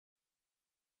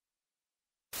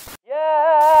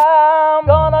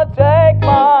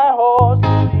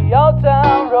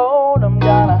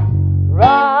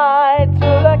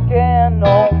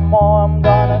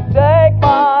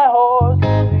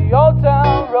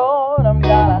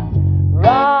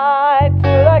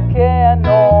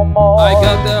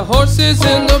is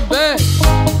in the back,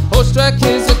 horse track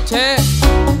is attached.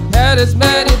 Hat is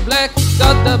matted black,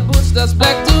 got the boots that's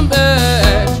black to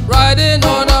match. Riding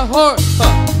on a horse,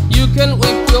 you can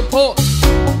wink your porch.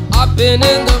 I've been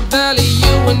in the valley,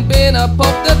 you ain't been up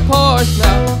off that Porsche.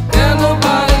 Now, can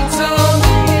nobody tell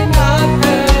me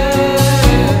nothing?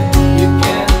 You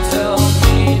can't tell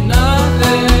me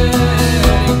nothing.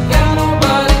 Can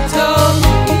nobody tell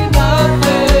me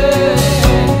nothing?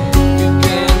 You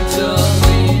can't tell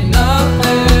me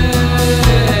nothing.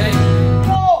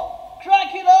 Go,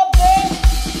 crank it up, man.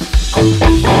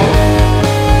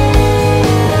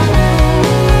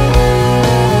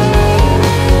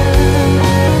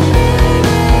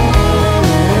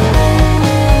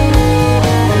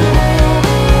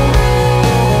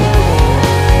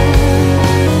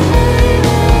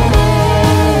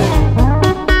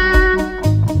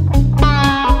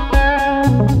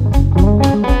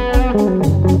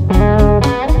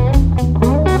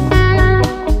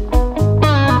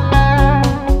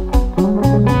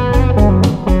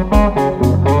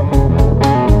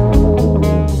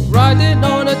 Riding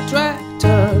on a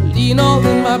tractor, lean all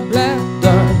in my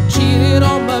bladder. Cheated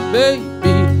on my baby,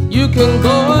 you can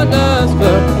go and ask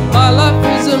her. My life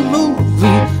is a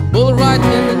movie, bull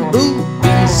riding in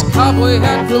boobies. Cowboy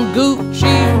hat from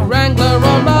Gucci, Wrangler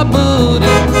on my booty.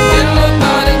 Can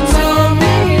nobody tell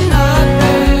me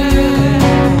nothing?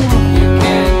 You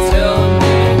can't tell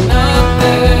me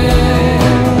nothing.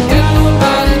 Can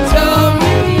nobody tell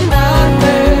me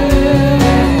nothing?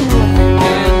 You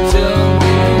can't tell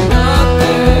me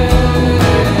nothing.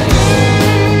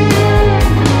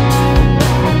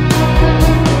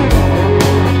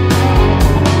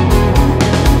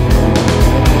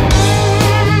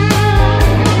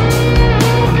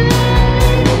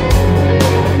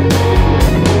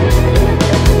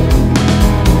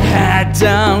 Head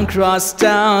down, cross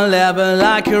down, level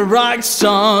like a rock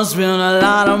star. Spend a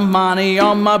lot of money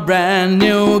on my brand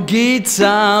new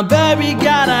guitar. Baby,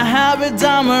 gotta have it,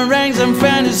 diamond rings and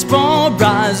Fender sport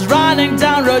bras. Riding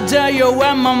down Rodeo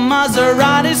in my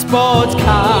Maserati sports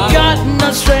car. Got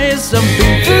no stress, I've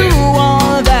been through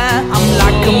all that. I'm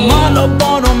like a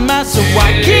motherboard on mess, so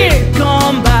I can't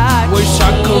come back. Wish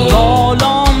I could roll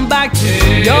on back to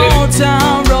the old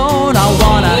town road. I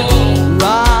wanna